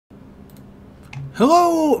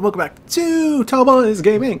Hello, welcome back to Tallboys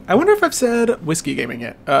Gaming. I wonder if I've said Whiskey Gaming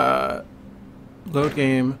yet. Load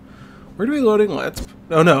game. We're gonna be loading Let's.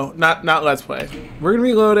 Oh no, not Let's Play. We're gonna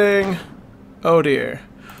be loading. Oh dear,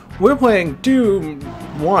 we're playing Doom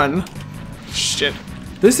 1. Shit.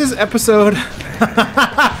 This is episode.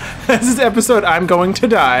 This is episode I'm going to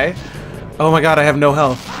die. Oh my god, I have no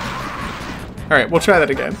health. All right, we'll try that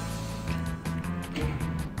again.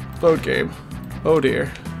 Load game. Oh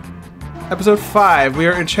dear. Episode 5. We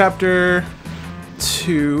are in chapter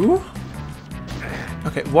 2.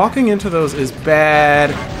 Okay, walking into those is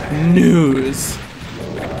bad news.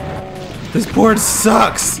 This board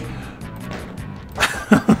sucks. Should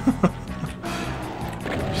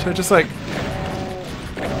I just like...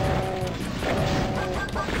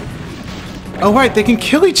 Oh right, they can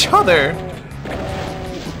kill each other.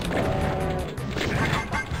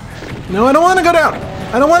 No, I don't want to go down.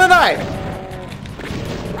 I don't want to die.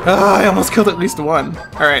 I almost killed at least one.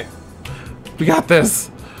 Alright. We got this.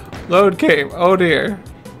 Load cave. Oh dear.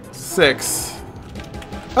 6.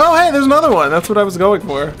 Oh hey, there's another one. That's what I was going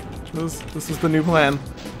for. This is the new plan.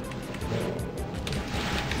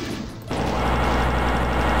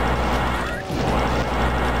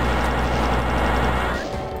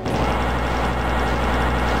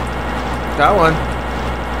 Got one.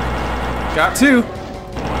 Got 2.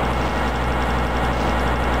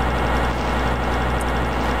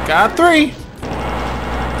 Got 3.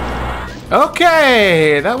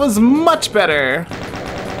 Okay, that was much better.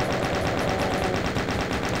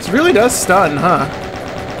 This really does stun, huh?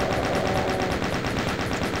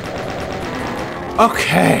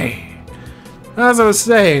 Okay. As I was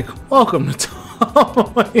saying, welcome to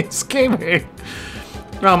Tallboys Gaming.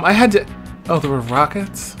 I had to... Oh, there were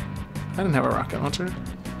rockets? I didn't have a rocket launcher.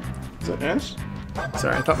 Is that Ash?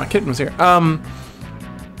 Sorry, I thought my kitten was here.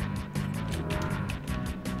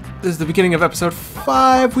 This is the beginning of episode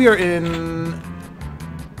 5. We are in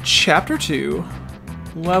chapter 2,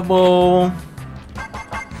 level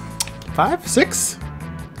 5, 6.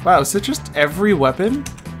 Wow, is it just every weapon?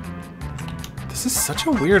 This is such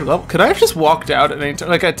a weird level. Could I have just walked out at any time?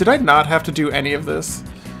 Like, did I not have to do any of this?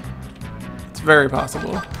 It's very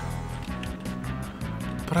possible.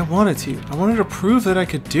 But I wanted to. I wanted to prove that I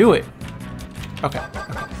could do it. Okay,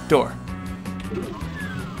 okay. Door.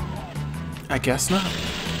 I guess not.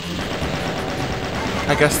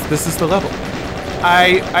 I guess this is the level.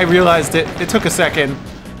 I realized it. It took a second,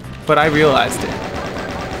 but I realized it.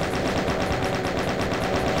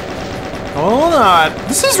 Hold on.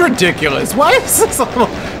 This is ridiculous. Why is this level?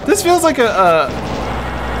 This feels like a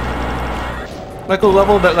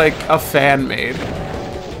level that like a fan made.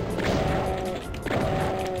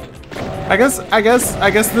 I guess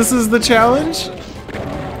this is the challenge.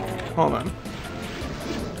 Hold on.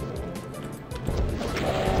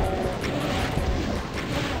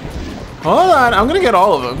 Hold on, I'm gonna get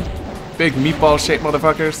all of them. Big meatball-shaped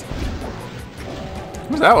motherfuckers.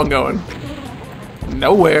 Where's that one going?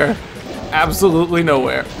 Nowhere. Absolutely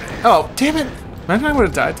nowhere. Oh, damn it. Imagine I would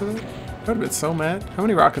have died to that. I would have been so mad. How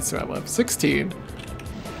many rockets do I have left? 16.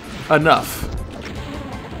 Enough.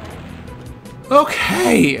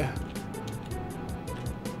 Okay.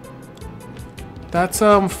 That's,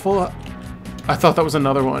 full... I thought that was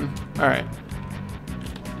another one. Alright.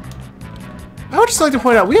 I would just like to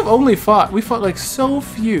point out, we fought like so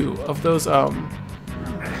few of those, damn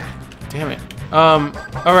it.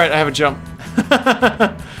 Alright, I have a jump.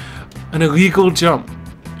 An illegal jump.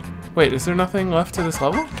 Wait, is there nothing left to this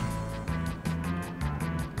level?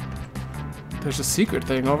 There's a secret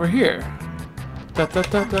thing over here. Da, da,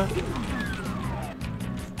 da, da.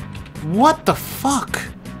 What the fuck?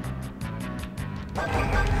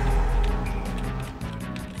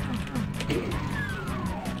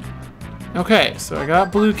 Okay, so I got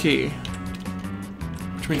blue key,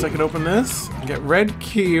 which means I can open this. I get red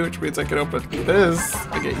key, which means I can open this.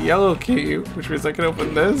 I get yellow key, which means I can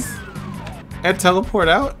open this. And teleport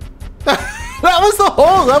out? That was the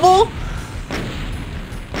whole level?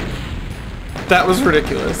 That was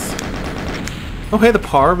ridiculous. Okay, the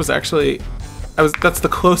par was actually... that's the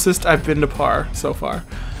closest I've been to par so far.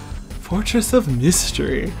 Fortress of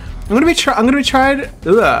Mystery. I'm going to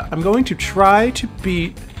try to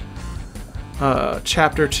beat...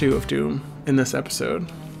 chapter 2 of Doom in this episode.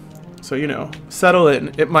 So, you know, settle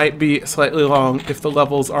in. It might be slightly long if the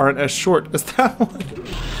levels aren't as short as that one.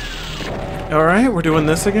 Alright, we're doing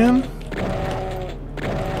this again.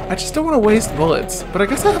 I just don't want to waste bullets, but I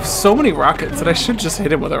guess I have so many rockets that I should just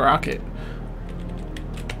hit him with a rocket.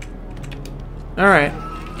 Alright.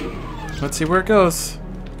 Let's see where it goes.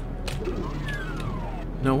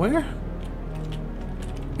 Nowhere?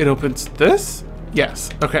 It opens this? Yes.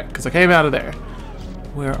 Okay, because I came out of there.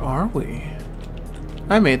 Where are we?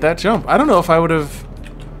 I made that jump. I don't know if I would have...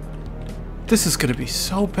 This is gonna be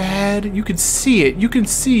so bad. You can see it. You can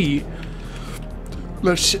see...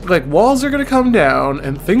 like, walls are gonna come down,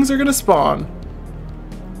 and things are gonna spawn.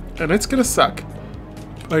 And it's gonna suck.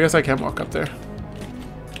 I guess I can't walk up there.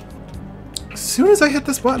 As soon as I hit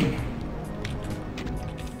this button.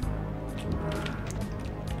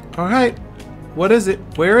 Alright. What is it?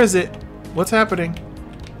 Where is it? What's happening?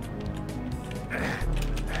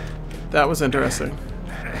 That was interesting.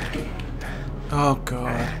 Oh,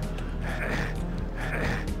 God.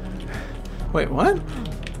 Wait, what?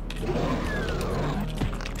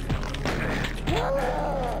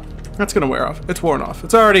 That's gonna wear off. It's worn off.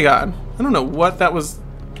 It's already gone. I don't know what that was.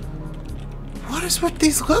 What is with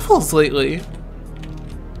these levels lately?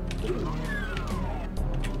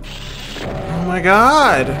 Oh my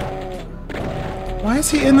God. Why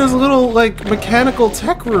is he in this little, like, mechanical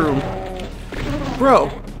tech room?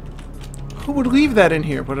 Bro. Who would leave that in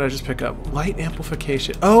here? What did I just pick up? Light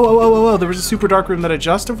amplification. Oh. There was a super dark room that I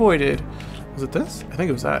just avoided. Was it this? I think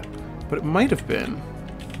it was that. But it might have been.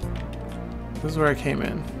 This is where I came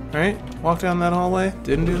in. Right? Walk down that hallway.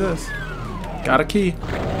 Didn't do this. Got a key.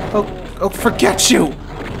 Oh, forget you!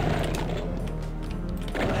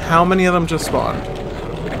 How many of them just spawned?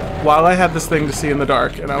 While I had this thing to see in the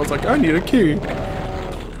dark, and I was like, I need a key.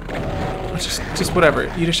 Just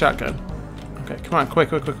whatever. Eat a shotgun. Okay, come on,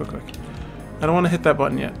 quick. I don't want to hit that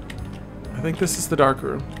button yet. I think this is the dark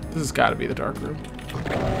room. This has got to be the dark room.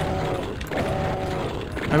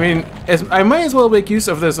 I mean, I might as well make use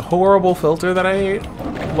of this horrible filter that I hate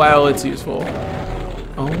while it's useful.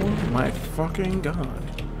 Oh my fucking God.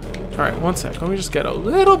 Alright, one sec. Let me just get a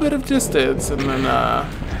little bit of distance and then,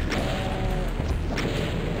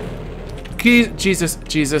 Jesus.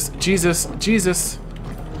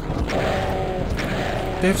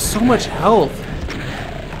 They have so much health.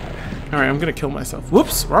 Alright, I'm gonna kill myself.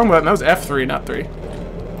 Whoops, wrong button. That was F3, not 3.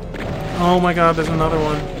 Oh my God, there's another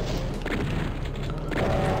one.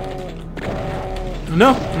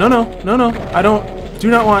 No. I do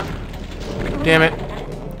not want. Damn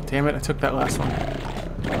it, I took that last one.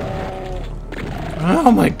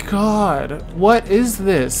 Oh my God, what is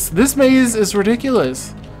this? This maze is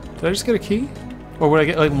ridiculous. Did I just get a key? Or would I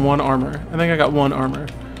get like 1 armor? I think I got 1 armor.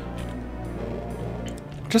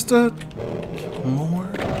 Just a... More?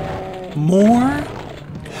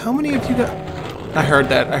 How many have you got? I heard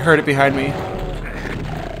that. I heard it behind me.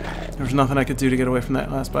 There was nothing I could do to get away from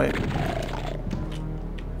that last bite.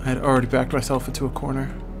 I had already backed myself into a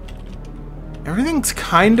corner. Everything's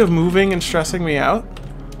kind of moving and stressing me out.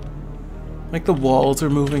 Like the walls are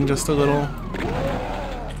moving just a little.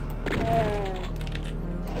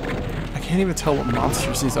 I can't even tell what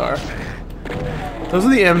monsters these are. Those are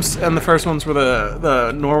the imps, and the first ones were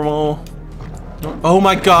the normal... Oh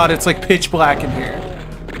my God, it's like pitch black in here.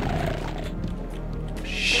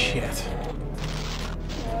 Shit.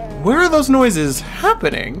 Where are those noises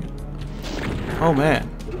happening? Oh man.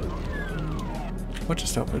 What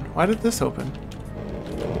just opened? Why did this open?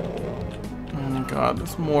 Oh my God,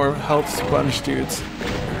 there's more health sponge dudes.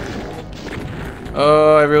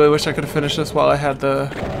 Oh, I really wish I could have finished this while I had the...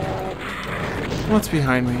 What's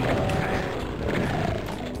behind me?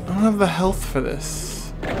 I don't have the health for this.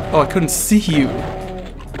 Oh, I couldn't see you.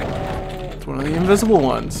 It's one of the invisible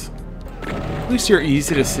ones. At least you're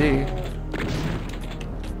easy to see.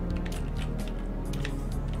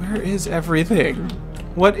 Where is everything?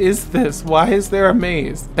 What is this? Why is there a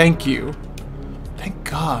maze? Thank you. Thank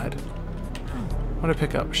God. What did I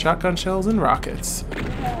pick up? Shotgun shells and rockets.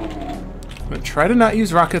 I'm gonna try to not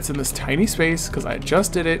use rockets in this tiny space because I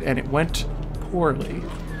just did it and it went poorly.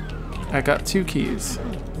 I got 2 keys.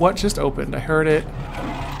 What just opened? I heard it.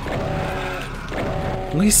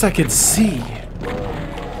 At least I could see.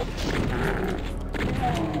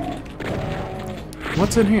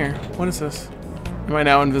 What's in here? What is this? Am I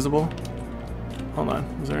now invisible? Hold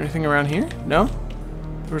on. Was there anything around here? No?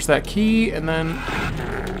 There was that key and then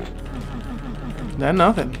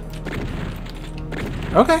nothing.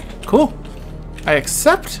 Okay, cool. I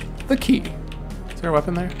accept the key. Is there a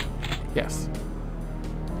weapon there? Yes.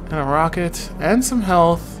 And a rocket and some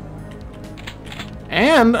health.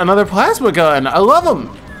 And another plasma gun. I love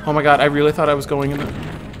them. Oh my God, I really thought I was going in the...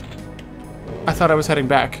 I thought I was heading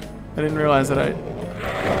back. I didn't realize that I...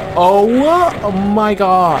 Oh my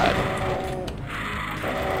God.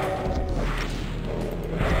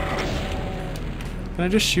 Can I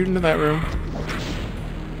just shoot into that room?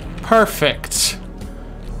 Perfect.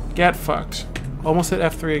 Get fucked. Almost hit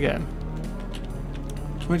F3 again.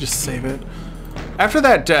 Let me just save it. After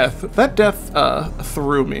that death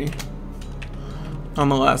threw me on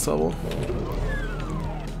the last level.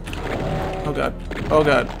 Oh god. Oh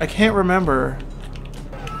god. I can't remember.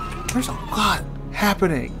 There's a lot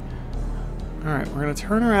happening. Alright, we're gonna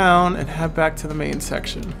turn around and head back to the main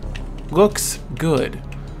section. Looks good.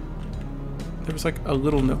 There was like a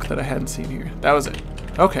little nook that I hadn't seen here. That was it.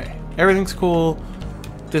 Okay. Everything's cool.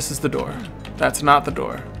 This is the door. That's not the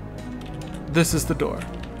door. This is the door.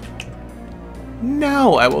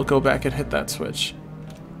 Now I will go back and hit that switch.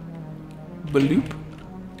 Bloop.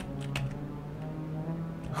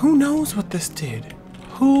 Who knows what this did?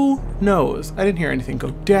 Who knows? I didn't hear anything go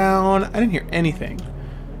down. I didn't hear anything.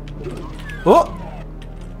 Oh!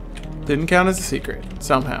 Didn't count as a secret,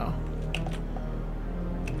 somehow.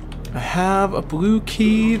 I have a blue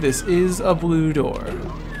key. This is a blue door.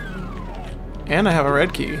 And I have a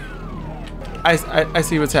red key. I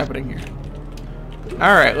see what's happening here.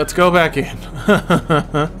 Alright, let's go back in.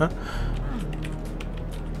 I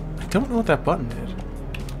don't know what that button did.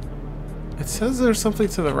 It says there's something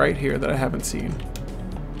to the right here that I haven't seen.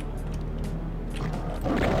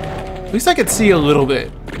 At least I could see a little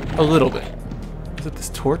bit. A little bit. Is it this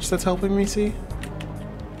torch that's helping me see?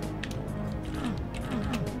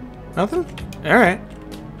 Nothing? Alright.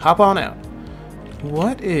 Hop on out.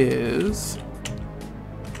 What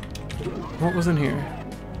was in here?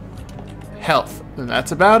 Health. And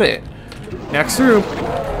that's about it. Next room.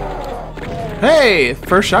 Hey!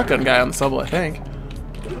 First shotgun guy on the subway, I think.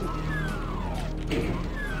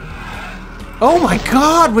 Oh my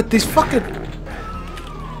god! With these fucking...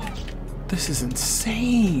 This is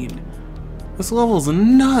insane. This level's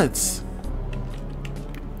nuts.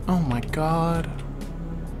 Oh my god.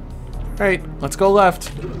 Alright, let's go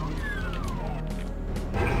left.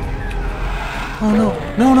 Oh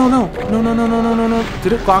no. No, no, no. No, no, no, no, no, no, no.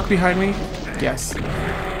 Did it lock behind me? Yes.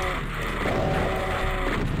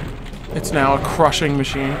 It's now a crushing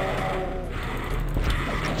machine.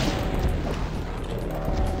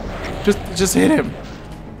 Just hit him.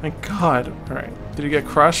 Thank god. Alright. Did he get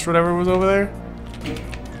crushed, whatever was over there?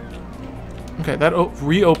 Okay, that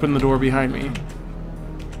reopened the door behind me.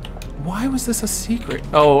 Why was this a secret?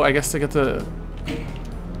 Oh, I guess to get the...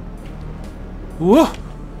 Whoa!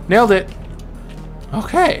 Nailed it!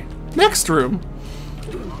 Okay, next room.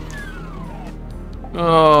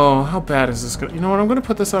 Oh, how bad is this gonna... You know what, I'm gonna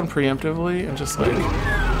put this on preemptively and just like...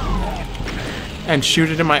 And shoot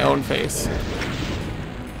it in my own face.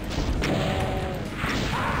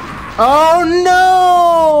 Oh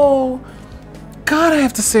no! God, I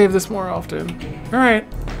have to save this more often. Alright.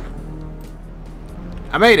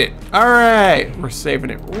 I made it. Alright. We're saving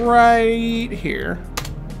it right here.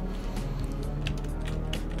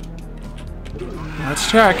 Let's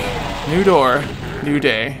check. New door. New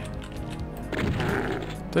day.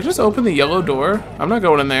 Did I just open the yellow door? I'm not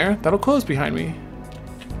going in there. That'll close behind me.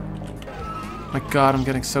 My god, I'm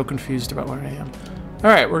getting so confused about where I am.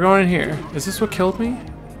 Alright, we're going in here. Is this what killed me?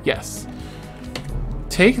 Yes.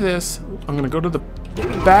 Take this. I'm gonna go to the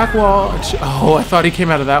back wall. Oh, I thought he came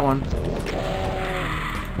out of that one.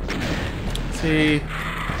 See,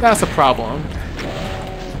 that's a problem.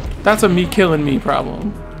 That's a me killing me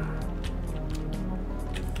problem.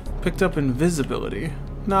 Picked up invisibility.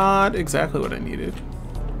 Not exactly what I needed.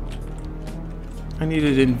 I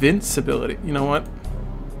needed invincibility. You know what?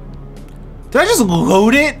 Did I just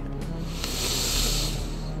load it?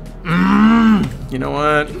 You know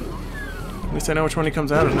what? At least I know which one he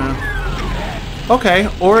comes out of now. Okay,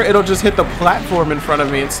 or it'll just hit the platform in front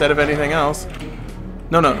of me instead of anything else.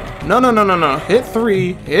 No, no, no. No, no, no, no, no. Hit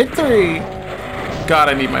 3. Hit 3. God,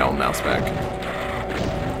 I need my old mouse back.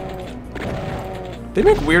 They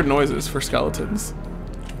make weird noises for skeletons.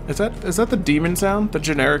 Is that the demon sound? The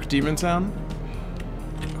generic demon sound?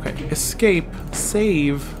 Okay, escape,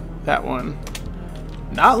 save, that one.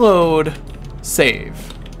 Not load, save.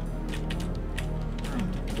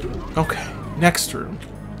 Okay, next room.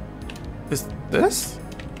 Is this?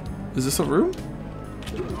 Is this a room?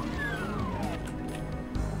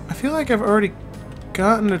 I feel like I've already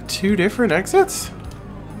gotten to 2 different exits.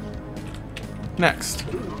 Next.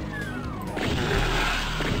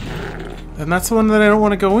 And that's the one that I don't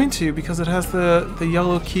want to go into because it has the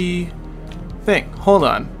yellow key thing. Hold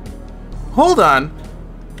on. Hold on.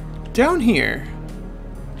 Down here,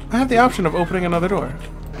 I have the option of opening another door.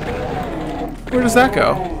 Where does that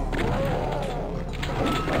go?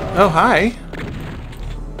 Oh, hi.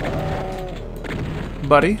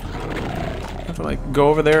 Buddy. I have to like go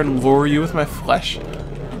over there and lure you with my flesh.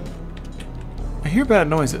 I hear bad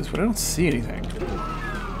noises, but I don't see anything.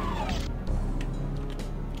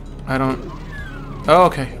 I don't... Oh,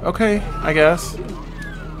 okay. Okay, I guess.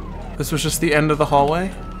 This was just the end of the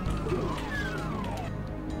hallway.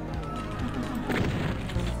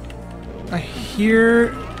 I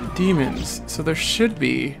hear demons. So there should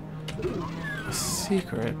be a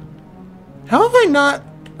secret. How have I not...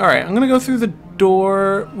 Alright, I'm gonna go through the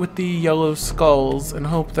door with the yellow skulls and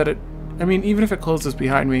hope that it... I mean, even if it closes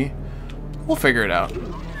behind me, we'll figure it out.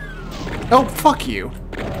 Oh, fuck you.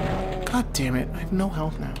 God damn it. I have no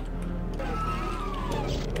health now.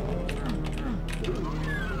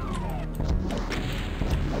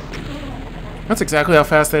 That's exactly how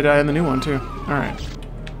fast they die in the new one, too. Alright.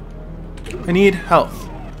 I need health.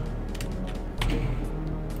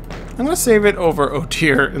 I'm gonna save it over O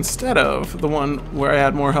tier instead of the one where I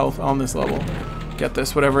had more health on this level. Get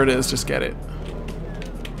this, whatever it is, just get it.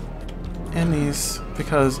 And these,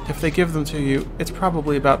 because if they give them to you, it's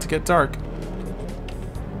probably about to get dark.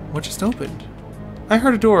 What just opened? I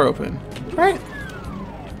heard a door open, right?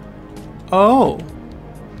 Oh.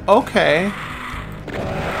 Okay.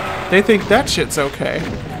 They think that shit's okay.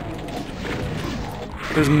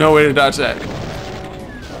 There's no way to dodge that.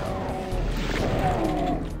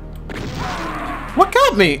 What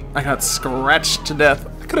got me? I got scratched to death.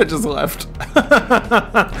 I could have just left.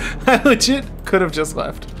 I legit could have just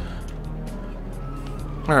left.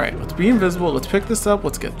 Alright, let's be invisible. Let's pick this up.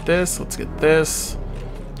 Let's get this. Let's get this.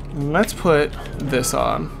 Let's put this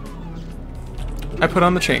on. I put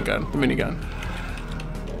on the chain gun, the minigun.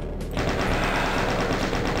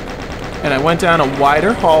 And I went down a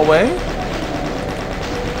wider hallway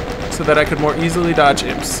so that I could more easily dodge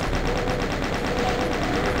imps.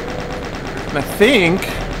 And I think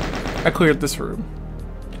I cleared this room.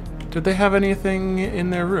 Did they have anything in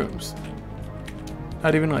their rooms?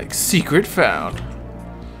 Not even like secret found.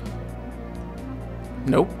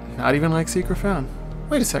 Nope, not even like secret found.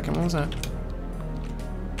 Wait a second, what was that?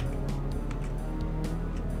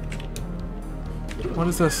 What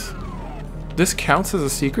is this? This counts as a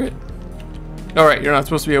secret? Alright, you're not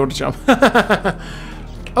supposed to be able to jump.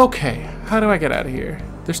 Okay, how do I get out of here?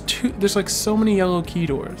 There's like so many yellow key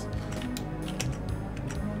doors.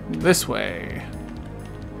 This way.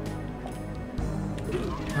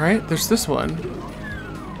 Right, there's this one.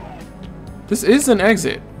 This is an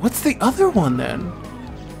exit. What's the other one then?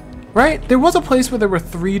 Right? There was a place where there were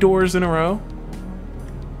 3 doors in a row.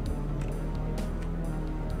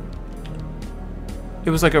 It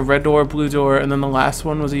was like a red door, blue door, and then the last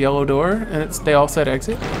one was a yellow door, and they all said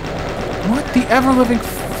exit. What the ever-living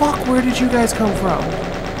fuck? Where did you guys come from?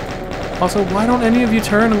 Also, why don't any of you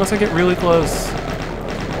turn unless I get really close?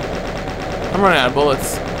 I'm running out of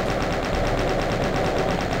bullets.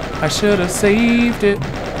 I should have saved it.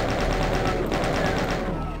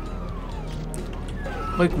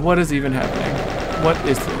 Like, what is even happening? What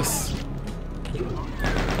is this?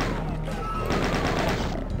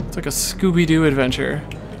 It's like a Scooby-Doo adventure.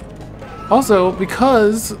 Also,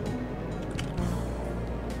 because...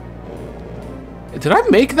 Did I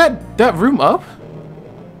make that room up?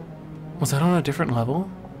 Was that on a different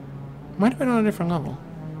level? Might have been on a different level.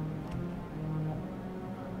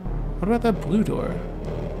 What about that blue door?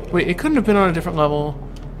 Wait, it couldn't have been on a different level.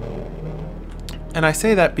 And I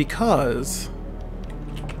say that because...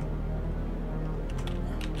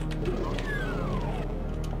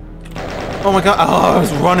 Oh my god, oh, I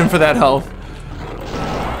was running for that health.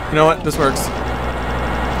 You know what, this works.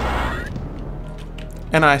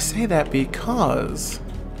 And I say that because...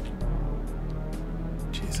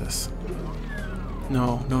 Jesus.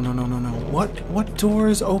 No, no, no, no, no, no. What door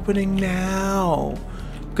is opening now?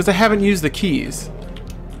 Because I haven't used the keys.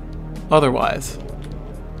 Otherwise.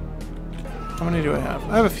 How many do I have?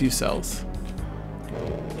 I have a few cells.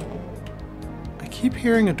 I keep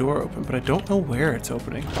hearing a door open, but I don't know where it's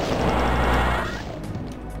opening.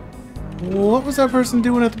 What was that person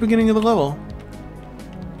doing at the beginning of the level?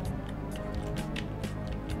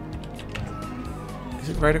 Is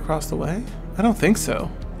it right across the way? I don't think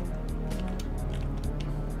so.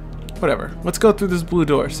 Whatever. Let's go through this blue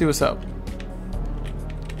door, see what's up.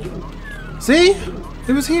 See?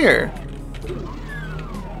 It was here.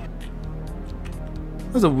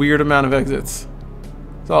 That was a weird amount of exits.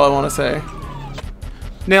 That's all I want to say.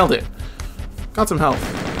 Nailed it. Got some health,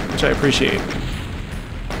 which I appreciate.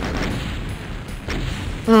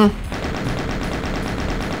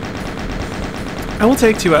 I will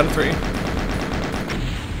take 2 out of 3.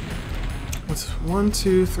 What's 1,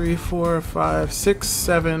 2, 3, 4, 5, 6,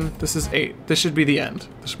 7. This is 8. This should be the end.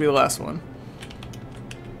 This should be the last one.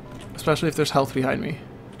 Especially if there's health behind me.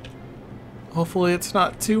 Hopefully it's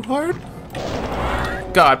not too hard.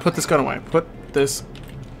 God, put this gun away. Put this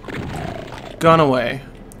gun away.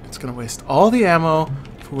 It's gonna waste all the ammo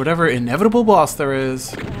for whatever inevitable boss there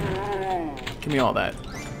is. Give me all that.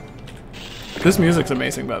 This music's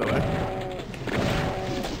amazing, by the way.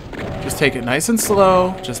 Just take it nice and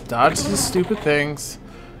slow. Just dodge the stupid things.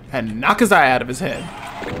 and knock his eye out of his head.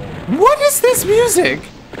 What is this music?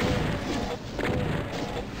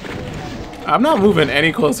 I'm not moving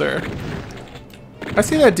any closer. I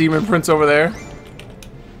see that demon prince over there.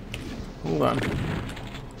 Hold on.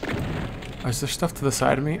 Oh, is there stuff to the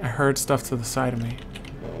side of me? I heard stuff to the side of me.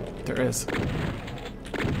 There is.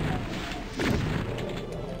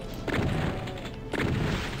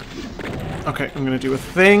 Okay, I'm gonna do a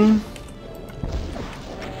thing.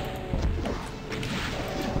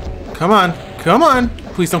 Come on, come on!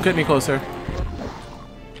 Please don't get any closer.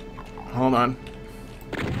 Hold on.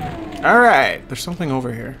 Alright, there's something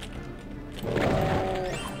over here.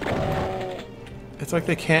 It's like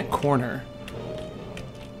they can't corner.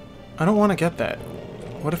 I don't want to get that.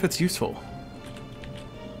 What if it's useful?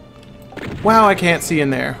 Wow, I can't see in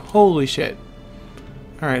there. Holy shit.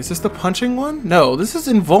 Alright, is this the punching one? No, this is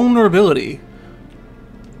invulnerability.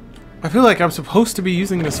 I feel like I'm supposed to be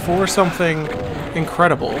using this for something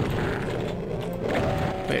incredible.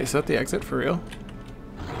 Wait, is that the exit for real?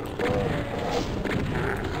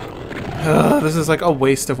 This is like a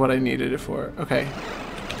waste of what I needed it for. Okay.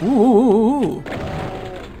 Ooh.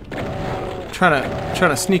 Trying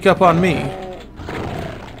to sneak up on me.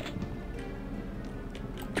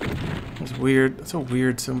 That's weird. That's a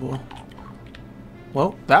weird symbol.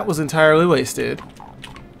 Well, that was entirely wasted.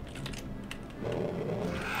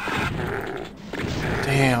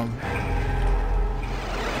 Damn.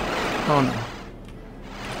 Oh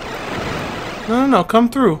no. No, come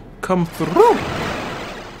through. Come through.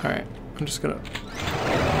 Alright, I'm just gonna...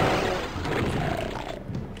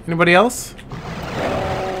 Anybody else?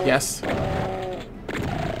 Yes.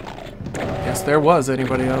 Yes, there was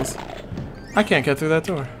anybody else. I can't get through that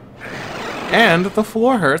door. And the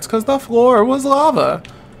floor hurts because the floor was lava.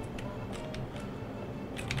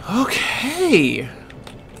 Okay.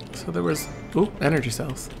 So there was... Ooh, energy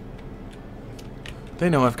cells. They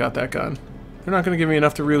know I've got that gun. They're not going to give me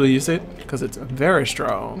enough to really use it because it's very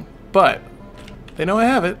strong. But they know I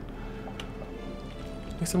have it.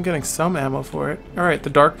 At least I'm getting some ammo for it. Alright, the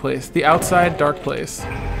dark place. The outside dark place.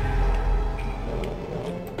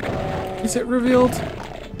 Is it revealed?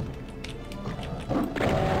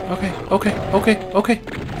 Okay.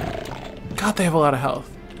 God, they have a lot of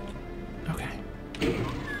health. Okay.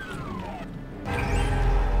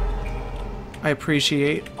 I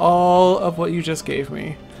appreciate all of what you just gave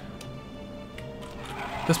me.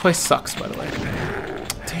 This place sucks, by the way.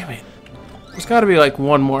 Damn it. There's got to be like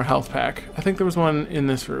one more health pack. I think there was one in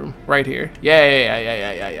this room. Right here.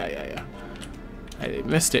 Yeah. I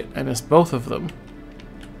missed it. I missed both of them.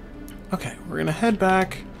 Okay, we're going to head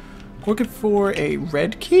back. Looking for a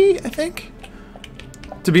red key, I think?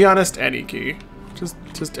 To be honest, any key.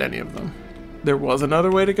 Just any of them. There was another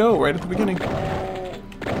way to go right at the beginning.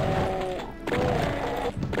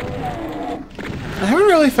 I haven't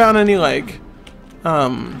really found any, like,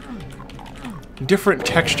 different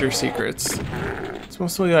texture secrets. It's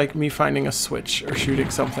mostly like me finding a switch or shooting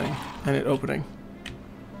something and it opening.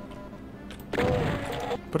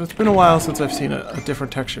 But it's been a while since I've seen a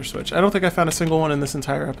different texture switch. I don't think I found a single one in this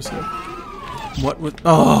entire episode. What was...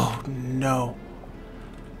 Oh, no.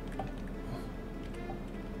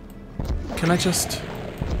 Can I just...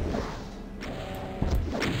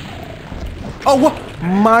 Oh, what?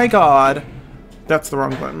 My God. That's the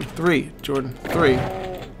wrong button. 3, Jordan. 3.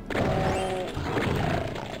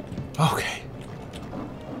 Okay.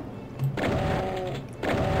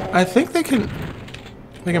 I think they can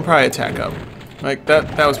probably attack up. Like,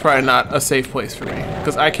 that was probably not a safe place for me,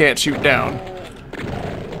 because I can't shoot down.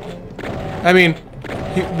 I mean,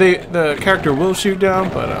 the character will shoot down,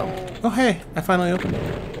 but, oh hey, I finally opened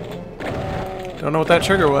it. Don't know what that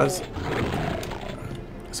trigger was.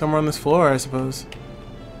 Somewhere on this floor, I suppose.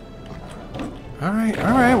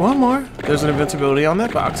 Alright, one more. There's an invincibility on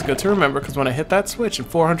that box. Good to remember, because when I hit that switch and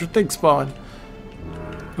 400 things spawn.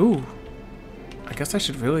 Ooh. I guess I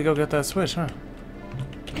should really go get that switch, huh?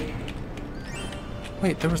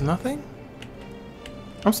 Wait, there was nothing?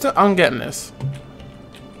 I'm getting this.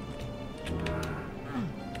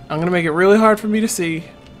 I'm gonna make it really hard for me to see.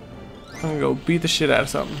 I'm gonna go beat the shit out of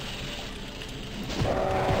something.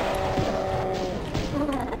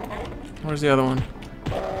 Where's the other one?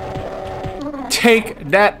 Take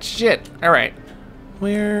that shit! Alright.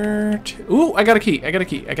 Where to... Ooh, I got a key.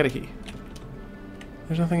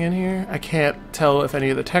 There's nothing in here. I can't tell if any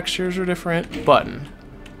of the textures are different. Button.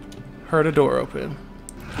 Heard a door open.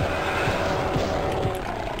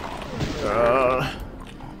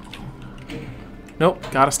 Nope,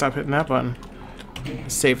 gotta stop hitting that button.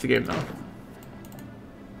 Save the game though.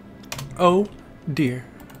 Oh dear.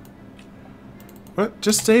 What?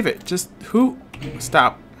 Just save it. Just who?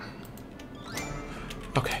 Stop.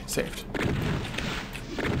 Okay, saved.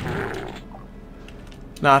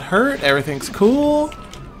 Not hurt. Everything's cool.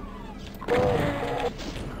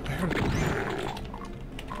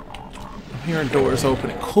 I'm hearing doors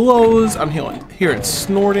open and close. I'm hearing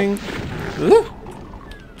snorting. Ooh.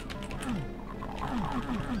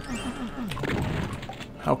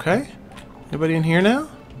 Okay. Anybody in here now?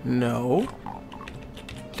 No.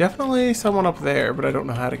 Definitely someone up there, but I don't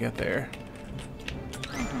know how to get there.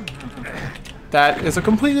 That is a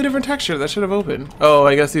completely different texture. That should have opened. Oh,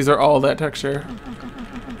 I guess these are all that texture.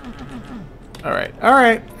 Alright,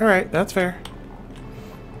 alright, alright. That's fair.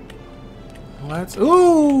 Let's...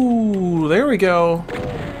 Ooh! There we go.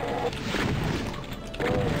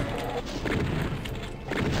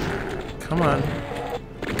 Come on.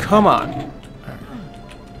 Come on. Right.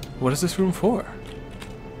 What is this room for?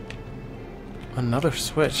 Another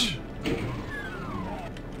switch.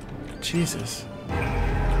 Jesus.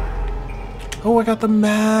 Oh, I got the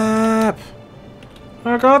map!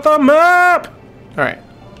 I got the map! Alright.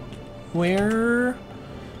 Where?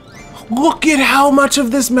 Look at how much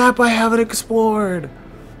of this map I haven't explored!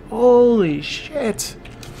 Holy shit!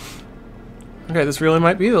 Okay, this really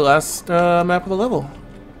might be the last map of the level.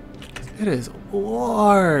 It is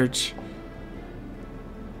large.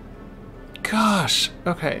 Gosh.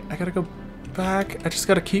 Okay, I gotta go back. I just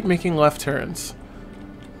gotta keep making left turns.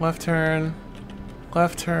 Left turn.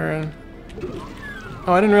 Left turn.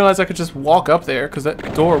 Oh, I didn't realize I could just walk up there because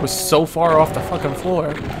that door was so far off the fucking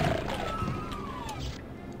floor.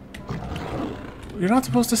 You're not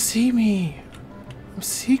supposed to see me. I'm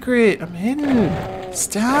secret. I'm hidden.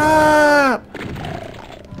 Stop.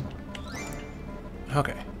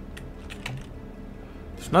 Okay.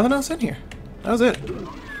 There's nothing else in here. That was it.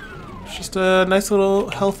 It's just a nice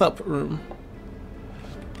little health up room.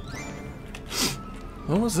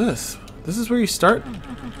 What was this? This is where you start?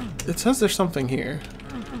 It says there's something here.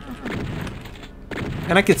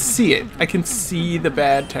 And I can see it. I can see the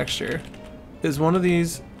bad texture. Is one of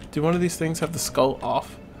these... Do one of these things have the skull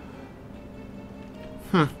off?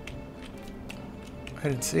 I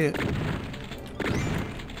didn't see it.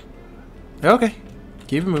 Okay.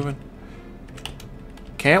 Keep it moving.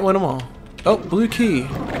 Can't win them all. Oh, blue key.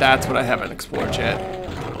 That's what I haven't explored yet.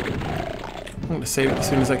 I'm going to save it as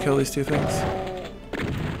soon as I kill these two things.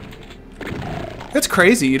 It's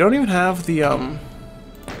crazy. You don't even have the, I'm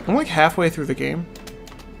like halfway through the game.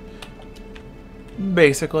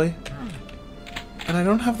 Basically. And I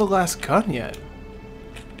don't have the last gun yet.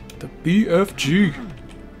 The BFG.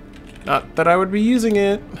 Not that I would be using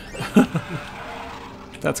it.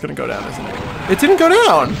 That's gonna go down, isn't it? It didn't go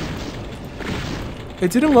down!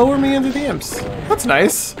 It didn't lower me into the imps. That's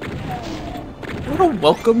nice. What a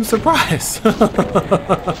welcome surprise.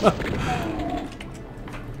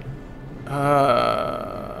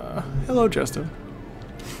 Hello, Justin.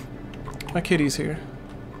 My kitty's here.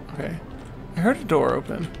 Okay. I heard a door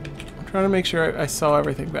open. I'm trying to make sure I saw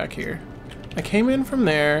everything back here. I came in from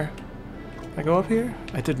there. Did I go up here?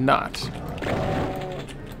 I did not.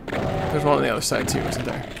 There's one on the other side too, isn't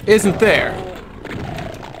there? Isn't there?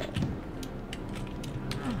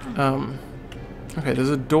 Okay, there's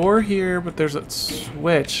a door here, but there's a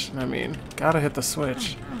switch. I mean, gotta hit the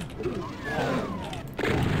switch.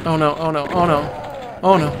 Oh no, oh no, oh no.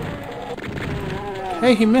 Oh no.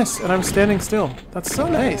 Hey, he missed, and I'm standing still. That's so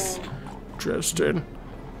nice. Justin.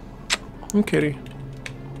 I'm kitty.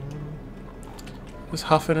 Just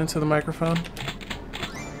huffing into the microphone.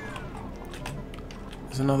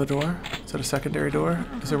 There's another door. Is that a secondary door?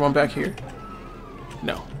 Is there one back here?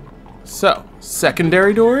 No. So,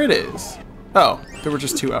 secondary door it is. Oh, there were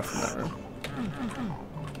just two out from that room.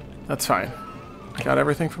 That's fine. I got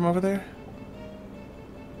everything from over there.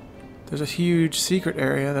 There's a huge secret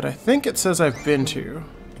area that I think it says I've been to.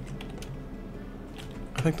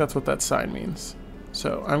 I think that's what that sign means.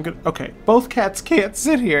 So I'm gonna... Okay, both cats can't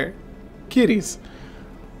sit here. Kitties.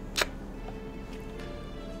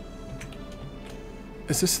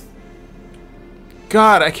 Is this...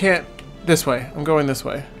 God, I can't... This way. I'm going this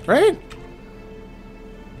way. Right?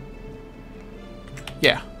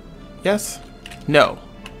 Yeah. Yes? No.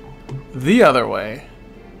 The other way.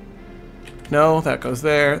 No, that goes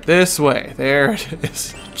there. This way. There it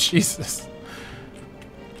is. Jesus.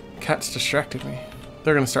 Cat's distracted me.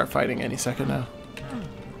 They're gonna start fighting any second now.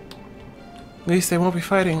 At least they won't be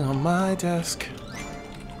fighting on my desk.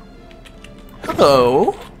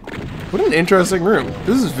 Hello. What an interesting room.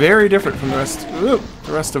 This is very different from the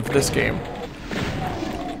rest of this game.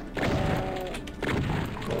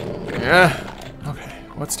 Yeah. Okay.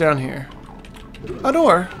 What's down here? A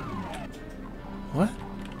door. What?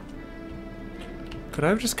 Could I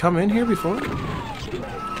have just come in here before?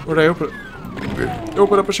 Or did I open it?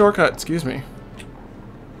 Open up a shortcut, excuse me.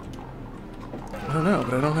 I don't know,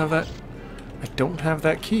 but I don't have that. I don't have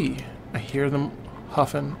that key. I hear them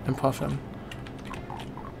huffing and puffing.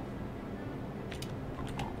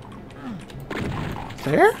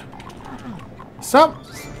 There? Stop!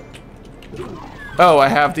 Oh, I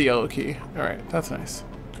have the yellow key. Alright, that's nice.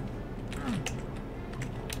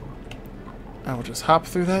 I will just hop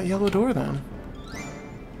through that yellow door then.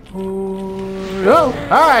 Ooh, oh!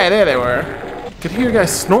 Hi, there they were. Could hear you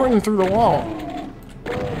guys snorting through the wall.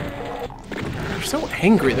 They're so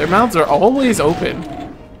angry. Their mouths are always open.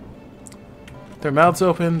 Their mouths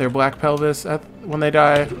open, their black pelvis when they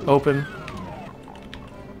die, open.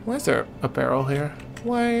 Why is there a barrel here?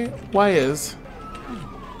 Why is?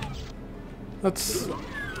 That's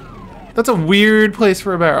a weird place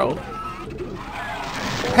for a barrel.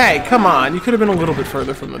 Hey, come on. You could have been a little bit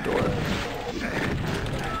further from the door.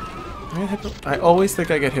 I always think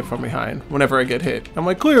I get hit from behind whenever I get hit. I'm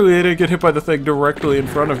like, clearly I didn't get hit by the thing directly in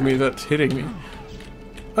front of me that's hitting me.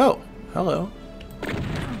 Oh, hello.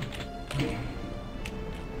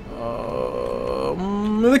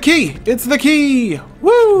 The key! It's the key!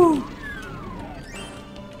 Woo!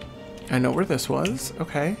 I know where this was.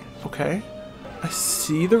 Okay, okay. I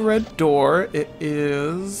see the red door. It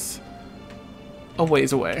is a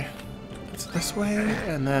ways away. It's this way,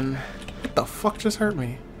 and then... What the fuck just hurt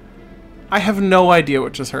me? I have no idea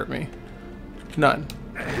what just hurt me. None.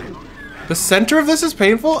 The center of this is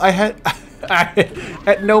painful? At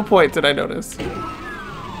no point did I notice.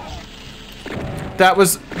 That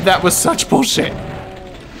was such bullshit.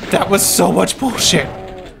 That was so much bullshit.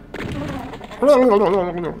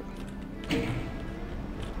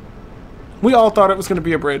 We all thought it was going to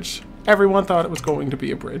be a bridge. Everyone thought it was going to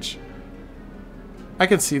be a bridge. I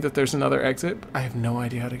can see that there's another exit. I have no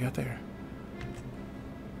idea how to get there.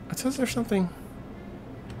 It says there's something...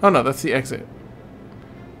 Oh no, that's the exit.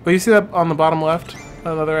 But you see that on the bottom left?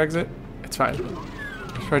 Another exit? It's fine.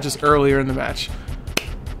 It's probably just earlier in the match.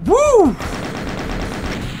 Woo!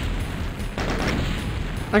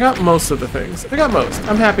 I got most of the things. I got most.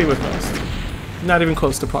 I'm happy with most. Not even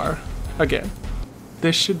close to par. Again.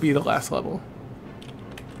 This should be the last level.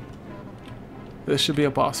 This should be a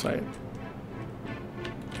boss fight.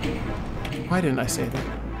 Why didn't I save it?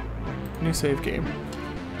 New save game.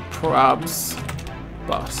 Probs.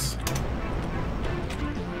 Boss.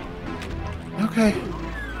 Okay.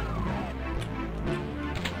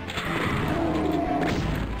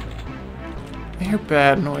 I hear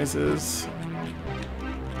bad noises.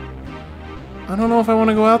 I don't know if I want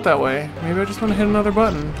to go out that way. Maybe I just want to hit another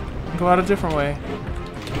button and go out a different way.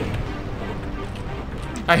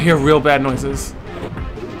 I hear real bad noises.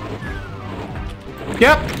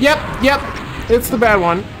 Yep, yep, yep. It's the bad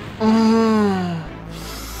one.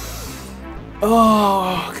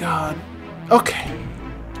 Oh, God. Okay.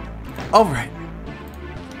 Alright.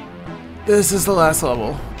 This is the last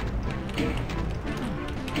level.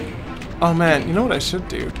 Oh man, you know what I should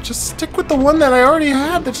do? Just stick with the one that I already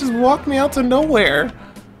had that just walked me out to nowhere.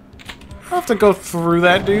 I don't have to go through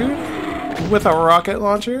that dude with a rocket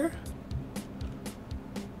launcher.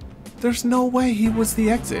 There's no way he was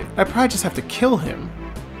the exit. I probably just have to kill him.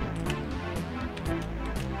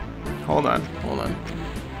 Hold on, hold on.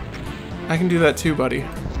 I can do that too, buddy.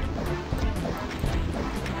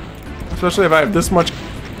 Especially if I have this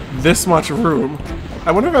much room.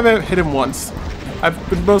 I wonder if I've hit him once. I've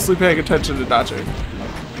been mostly paying attention to dodging.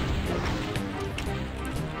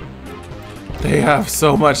 They have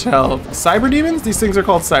so much health. Cyber demons? These things are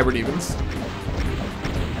called cyber demons.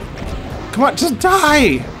 Come on, just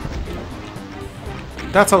die!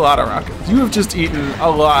 That's a lot of rockets. You have just eaten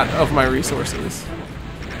a lot of my resources.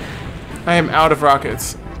 I am out of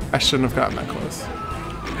rockets. I shouldn't have gotten that close.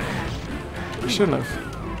 I shouldn't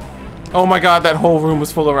have. Oh my god, that whole room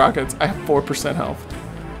was full of rockets. I have 4% health.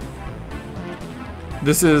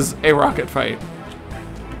 This is a rocket fight.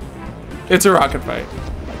 It's a rocket fight.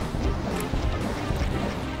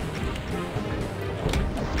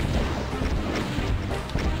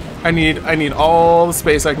 I need all the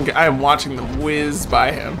space I can get. I am watching them whiz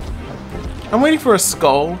by him. I'm waiting for a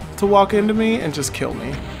skull to walk into me and just kill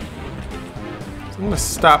me. So I'm gonna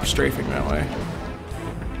stop strafing that way.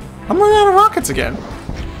 I'm running out of rockets again.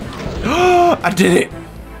 I did it!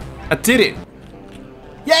 I did it!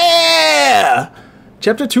 Yeah!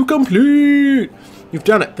 Chapter 2 complete! You've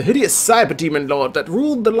done it. The hideous cyber demon lord that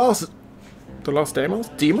ruled the lost Deimos?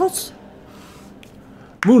 Deimos?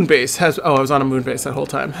 Moonbase has... Oh, I was on a moonbase that whole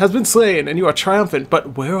time. Has been slain, and you are triumphant,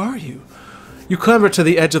 but where are you? You clamber to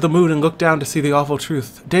the edge of the moon and look down to see the awful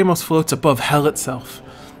truth. Deimos floats above hell itself.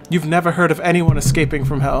 You've never heard of anyone escaping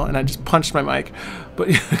from hell, and I just punched my mic, but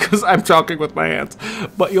because I'm talking with my hands.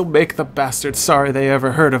 But you'll make the bastards sorry they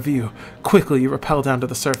ever heard of you. Quickly, you rappel down to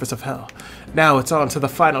the surface of hell. Now it's on to the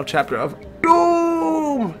final chapter of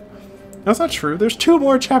Doom. That's not true. There's 2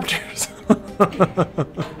 more chapters. Alright,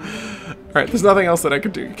 there's nothing else that I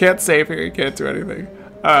can do. You can't save here. You can't do anything.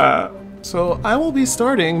 So I will be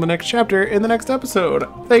starting the next chapter in the next episode.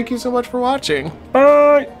 Thank you so much for watching.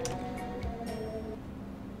 Bye!